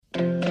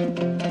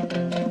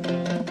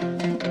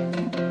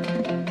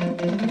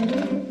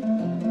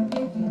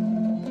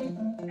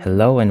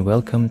Hello and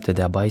welcome to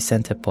the Abay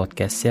Center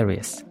podcast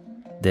series,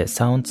 The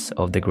Sounds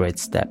of the Great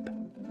Steppe.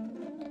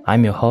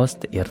 I'm your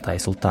host,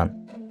 Irtay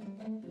Sultan.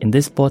 In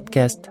this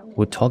podcast,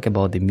 we talk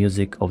about the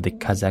music of the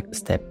Kazakh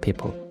steppe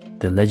people,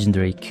 the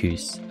legendary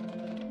kuys.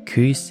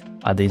 Kuys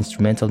are the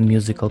instrumental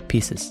musical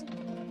pieces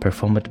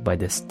performed by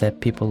the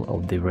steppe people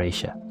of the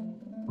Eurasia,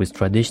 with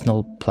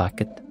traditional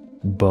plaket,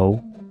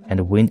 bow,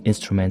 and wind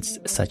instruments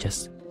such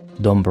as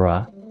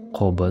dombra,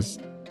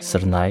 kobyz,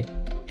 sernay,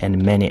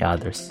 and many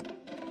others.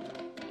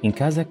 In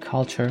Kazakh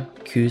culture,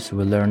 kuys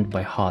were learned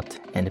by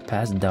heart and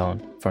passed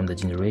down from the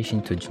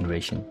generation to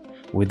generation,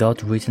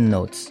 without written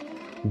notes,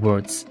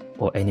 words,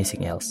 or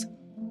anything else.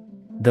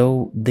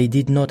 Though they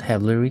did not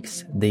have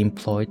lyrics, they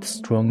employed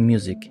strong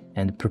music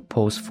and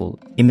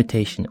purposeful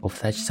imitation of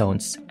such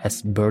sounds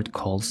as bird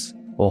calls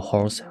or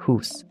horse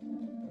hoofs.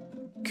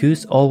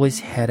 Kuys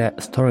always had a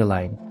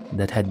storyline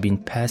that had been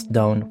passed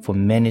down for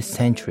many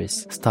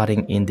centuries,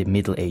 starting in the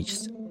Middle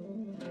Ages.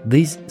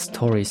 These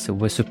stories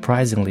were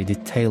surprisingly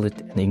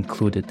detailed and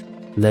included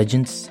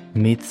legends,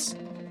 myths,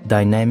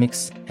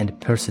 dynamics, and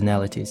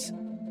personalities.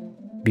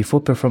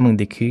 Before performing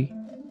the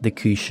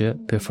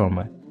kuyshe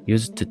performer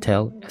used to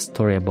tell a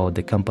story about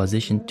the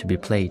composition to be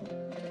played,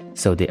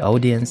 so the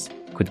audience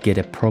could get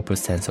a proper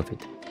sense of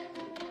it.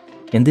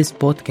 In this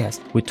podcast,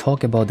 we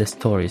talk about the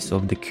stories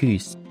of the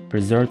kuys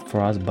preserved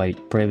for us by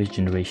previous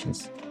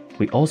generations.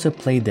 We also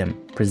play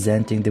them,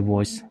 presenting the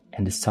voice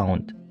and the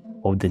sound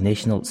of the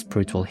national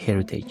spiritual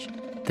heritage,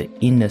 the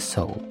inner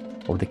soul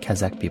of the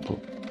Kazakh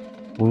people.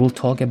 We will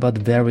talk about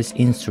various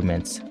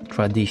instruments,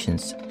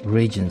 traditions,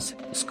 regions,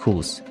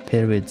 schools,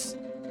 periods,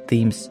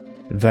 themes,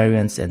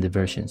 variants, and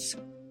versions.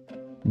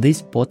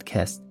 This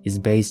podcast is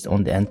based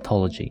on the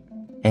anthology,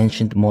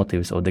 Ancient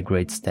Motives of the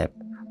Great Steppe,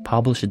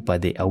 published by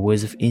the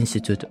Kobyz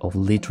Institute of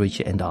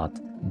Literature and Art,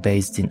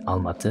 based in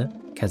Almaty,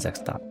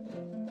 Kazakhstan.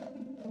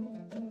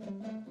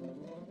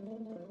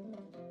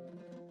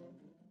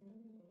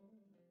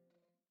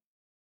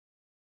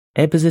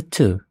 Episode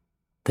 2.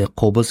 The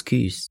Kobyz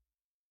kuys.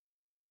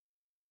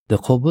 The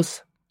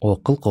kobyz, or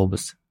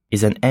kobyz,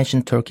 is an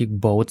ancient Turkic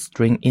bowed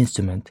string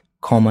instrument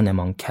common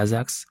among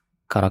Kazakhs,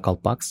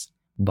 Karakalpaks,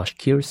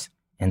 Bashkirs,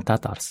 and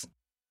Tatars.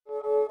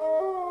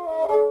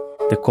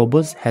 The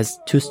kobyz has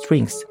two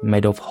strings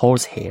made of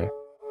horsehair.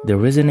 The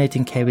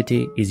resonating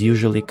cavity is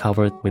usually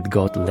covered with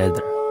goat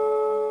leather.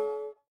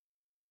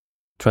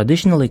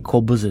 Traditionally,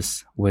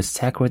 kobyzes were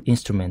sacred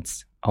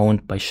instruments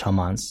owned by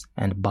shamans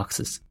and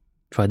bakses,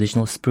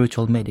 traditional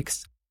spiritual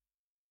medics.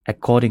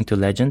 According to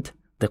legend,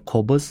 the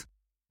kobyz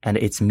and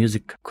its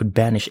music could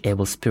banish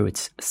evil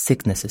spirits,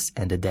 sicknesses,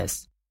 and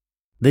death.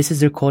 This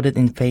is recorded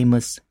in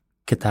famous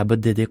Kitab-ı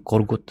Dede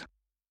Korkut,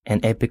 an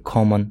epic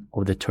common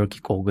of the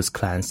Turkic Oghuz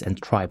clans and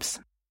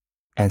tribes,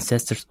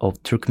 ancestors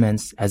of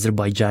Turkmens,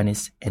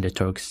 Azerbaijanis, and the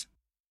Turks.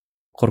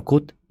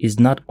 Korkut is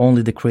not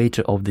only the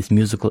creator of this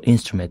musical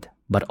instrument,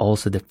 but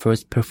also the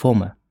first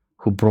performer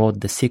who brought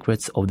the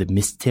secrets of the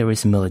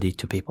mysterious melody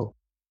to people.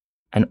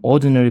 An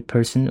ordinary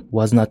person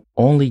was not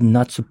only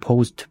not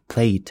supposed to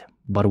play it,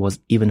 but was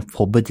even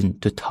forbidden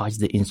to touch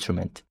the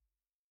instrument.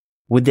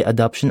 With the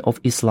adoption of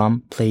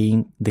Islam,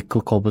 playing the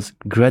kobyz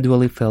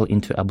gradually fell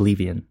into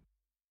oblivion.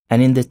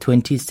 And in the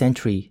 20th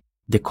century,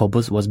 the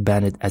kobyz was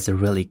banned as a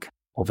relic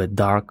of a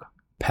dark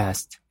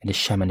past and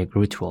shamanic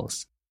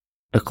rituals.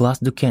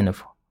 Ikhlas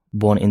Dukenov,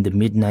 born in the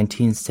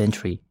mid-19th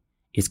century,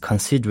 is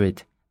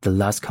considered the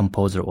last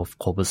composer of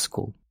kobyz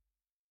school.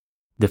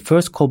 The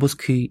first kobyz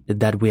kuy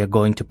that we are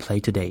going to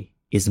play today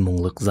is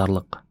Munglık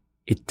Zarlık.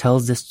 It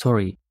tells the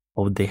story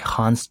of the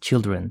Khan's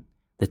children,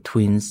 the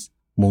twins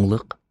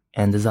Munglık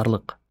and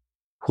Zarlık,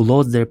 who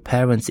lost their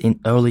parents in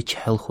early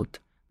childhood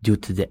due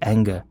to the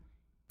anger,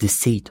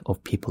 deceit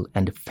of people,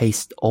 and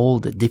faced all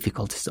the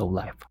difficulties of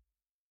life.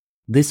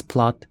 This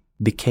plot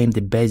became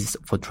the basis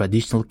for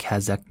traditional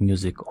Kazakh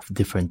music of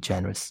different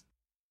genres.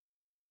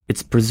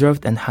 It's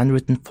preserved in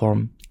handwritten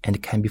form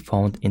and can be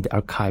found in the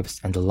archives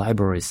and the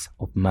libraries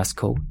of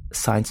Moscow,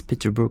 St.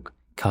 Petersburg,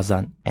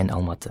 Kazan, and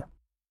Almaty.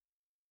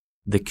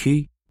 The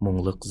kuy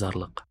Munglık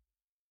Zarlık,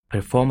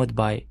 performed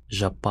by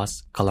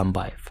Japas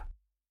Kalambayev.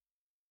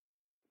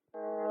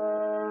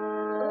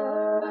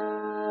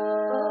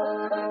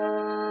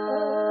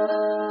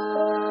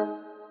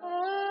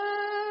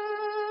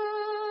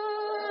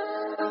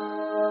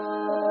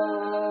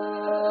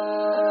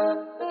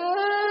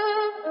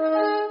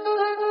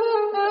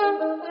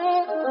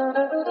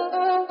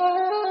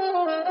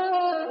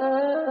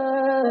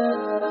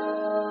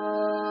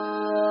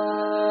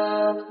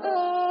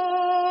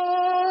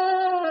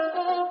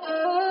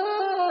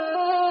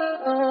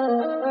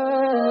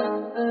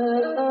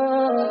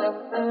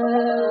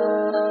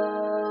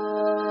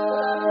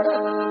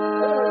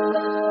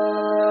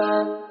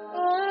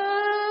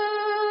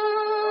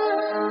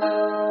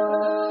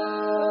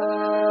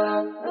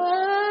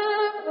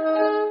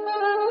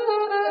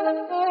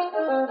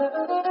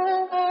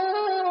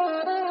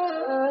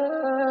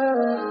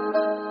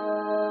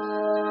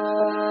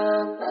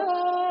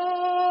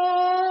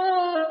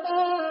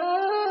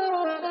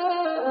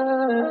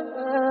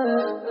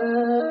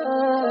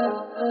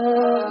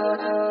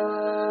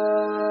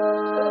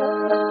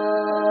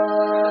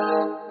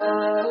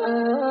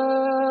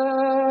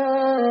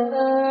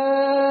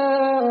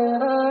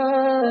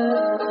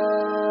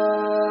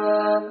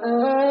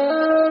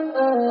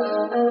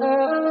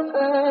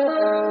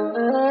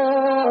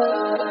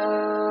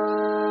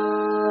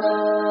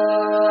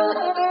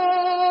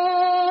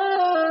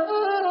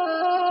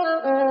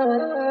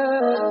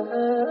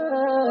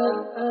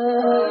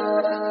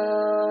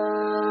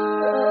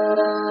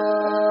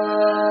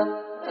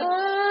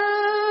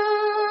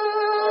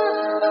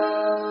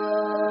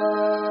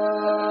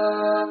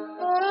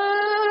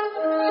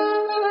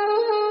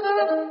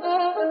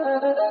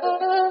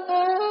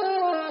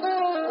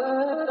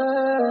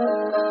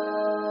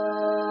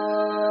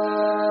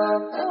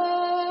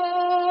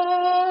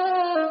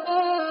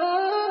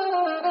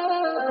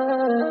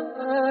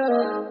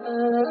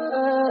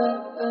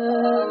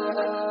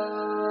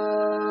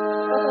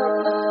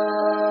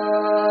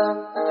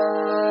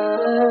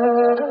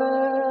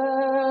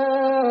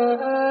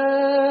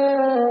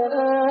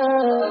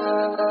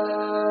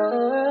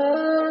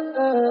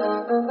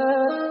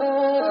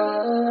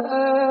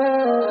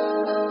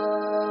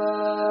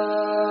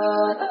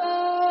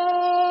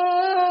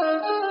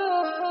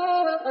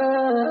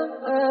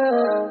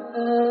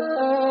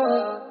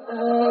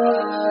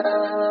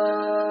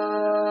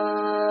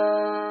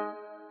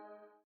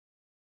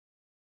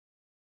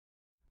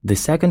 The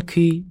second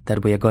kuy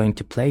that we are going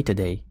to play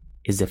today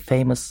is the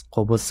famous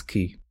Kobyz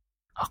kuy,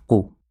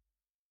 Aku.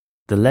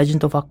 The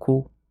legend of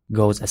Aku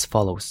goes as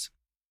follows.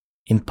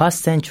 In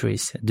past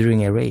centuries,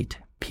 during a raid,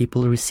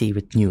 people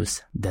received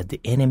news that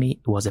the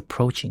enemy was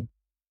approaching.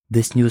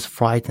 This news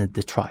frightened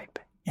the tribe,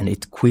 and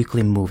it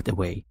quickly moved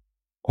away.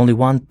 Only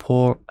one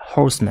poor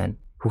horseman,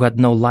 who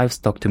had no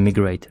livestock to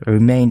migrate,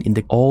 remained in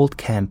the old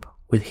camp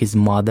with his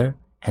mother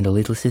and a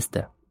little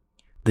sister.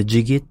 The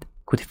Jigit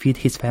could feed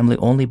his family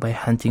only by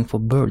hunting for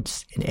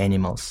birds and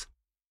animals.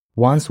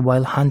 Once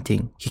while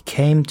hunting, he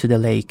came to the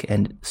lake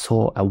and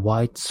saw a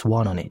white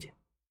swan on it.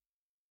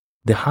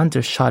 The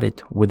hunter shot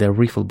it with a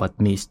rifle but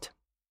missed.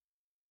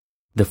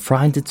 The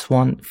frightened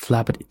swan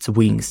flapped its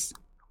wings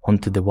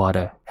onto the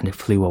water and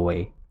flew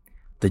away.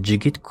 The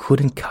Jigit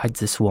couldn't catch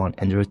the swan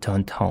and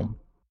returned home.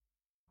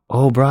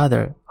 "Oh,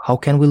 brother, how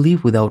can we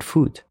live without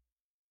food?"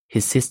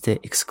 his sister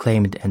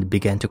exclaimed and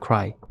began to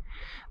cry.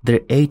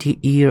 Their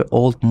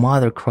 80-year-old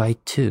mother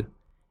cried too.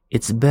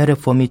 "It's better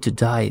for me to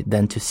die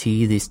than to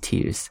see these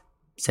tears,"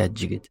 said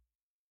Jigit.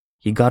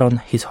 He got on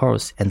his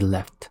horse and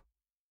left.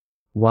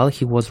 While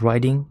he was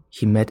riding,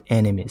 he met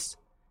enemies.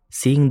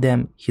 Seeing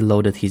them, he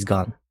loaded his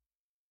gun.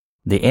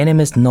 The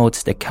enemies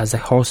noticed a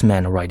Kazakh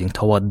horseman riding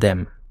toward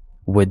them,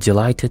 were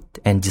delighted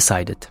and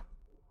decided,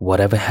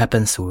 "Whatever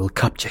happens, we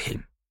will capture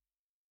him."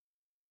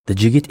 The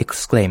Jigit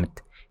exclaimed,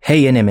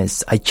 "Hey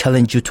enemies, I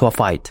challenge you to a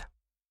fight."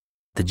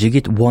 The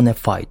Jigit won a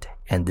fight,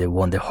 and they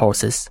won the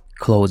horses,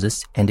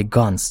 clothes, and the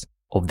guns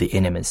of the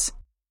enemies,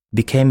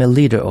 became a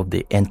leader of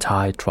the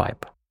entire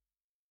tribe.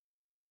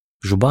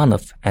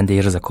 Zhubanov and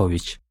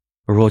Yerzakovich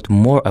wrote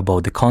more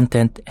about the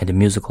content and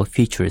the musical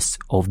features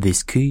of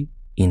this kuy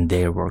in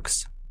their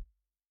works.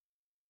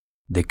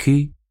 The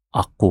kuy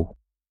Aku,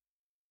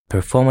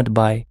 performed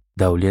by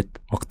Davlet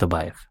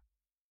Muqtabayev.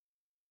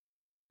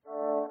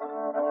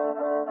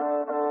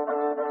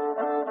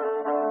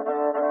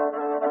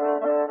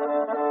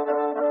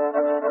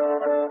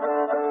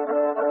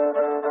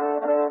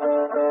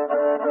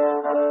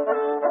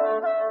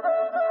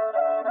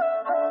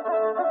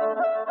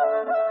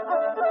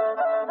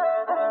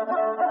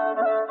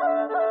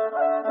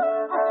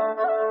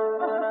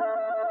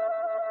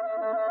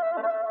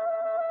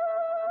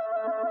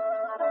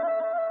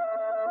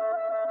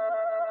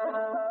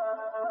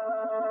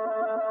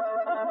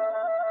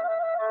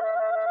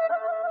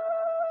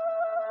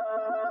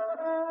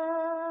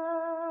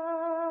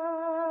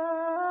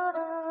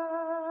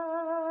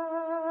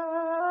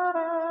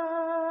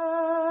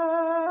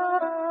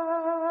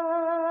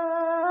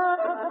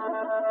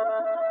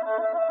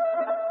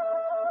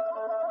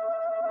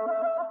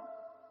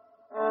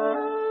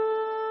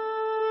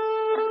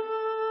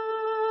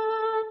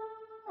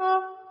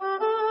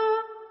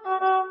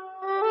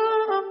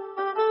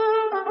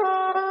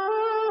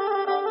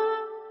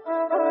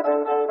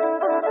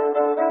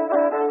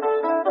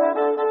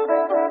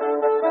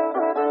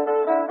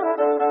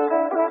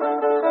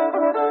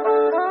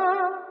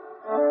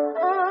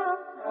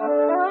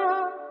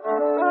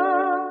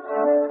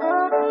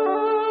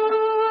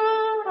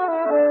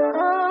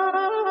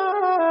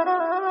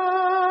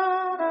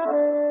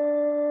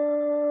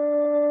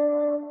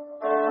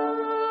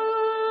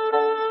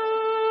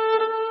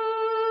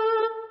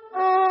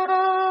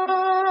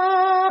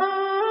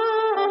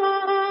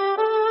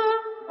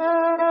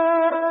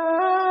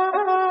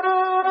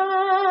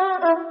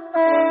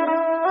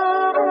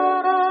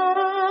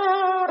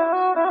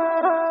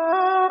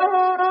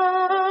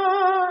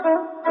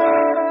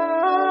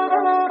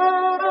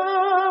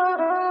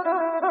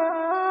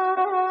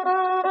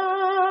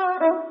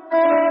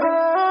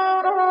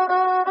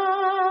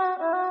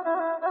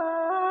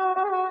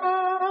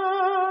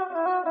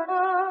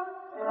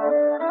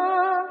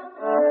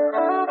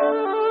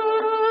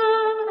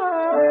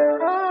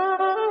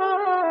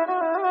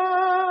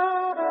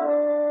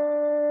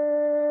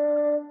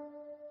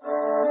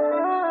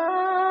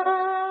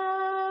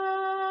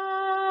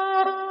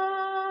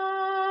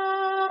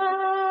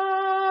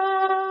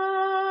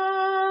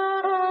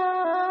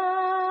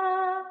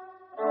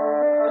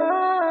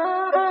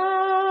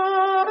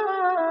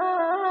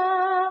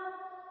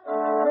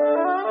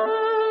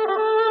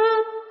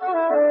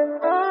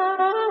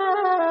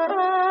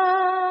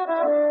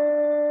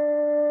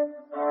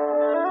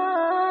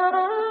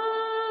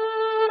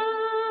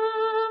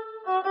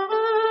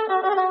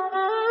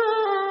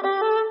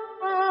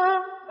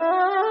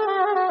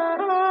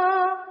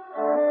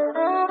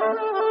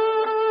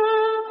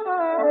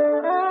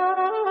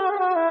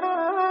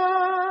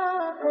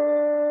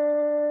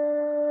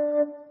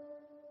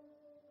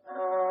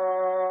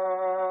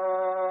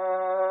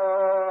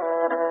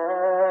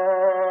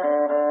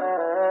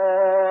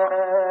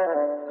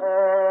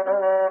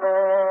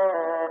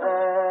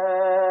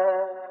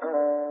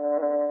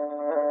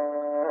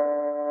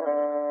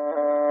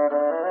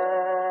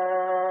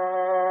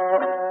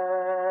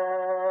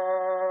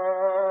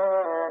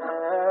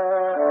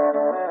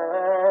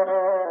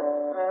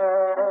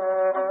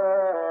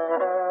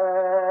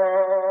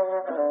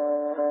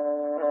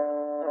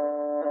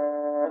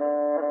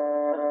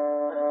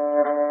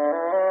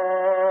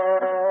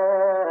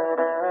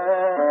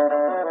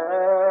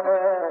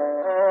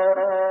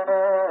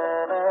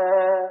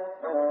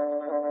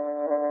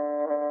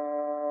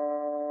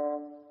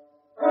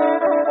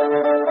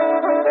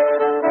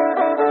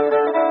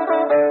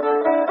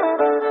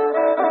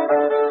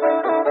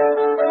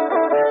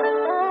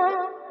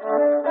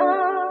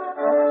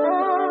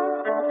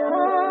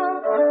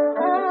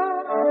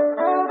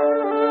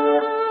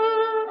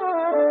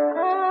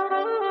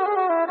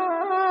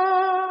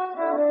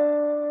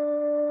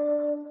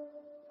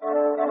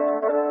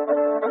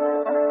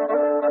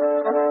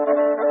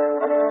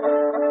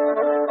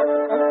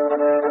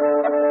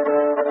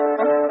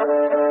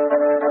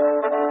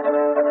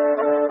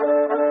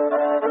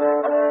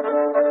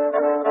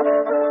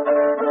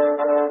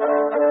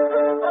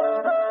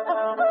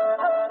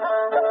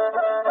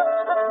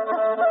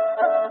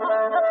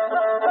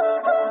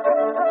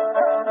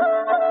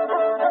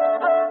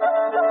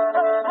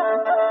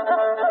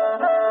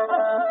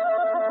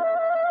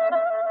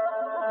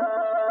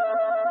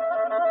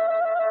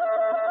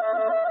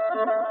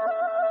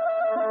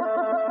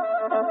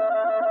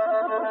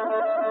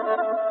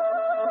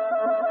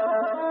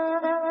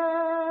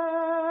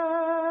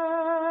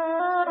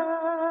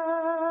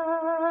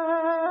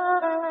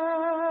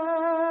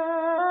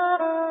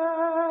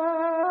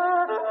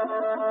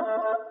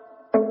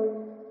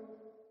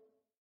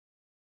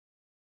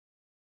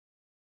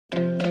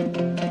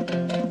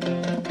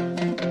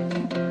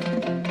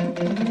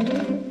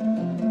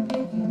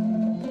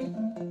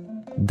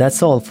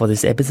 that's all for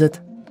this episode.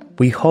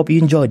 We hope you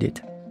enjoyed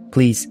it.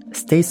 Please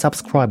stay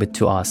subscribed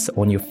to us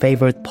on your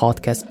favorite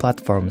podcast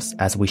platforms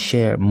as we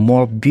share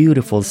more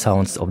beautiful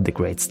sounds of the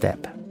great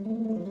step.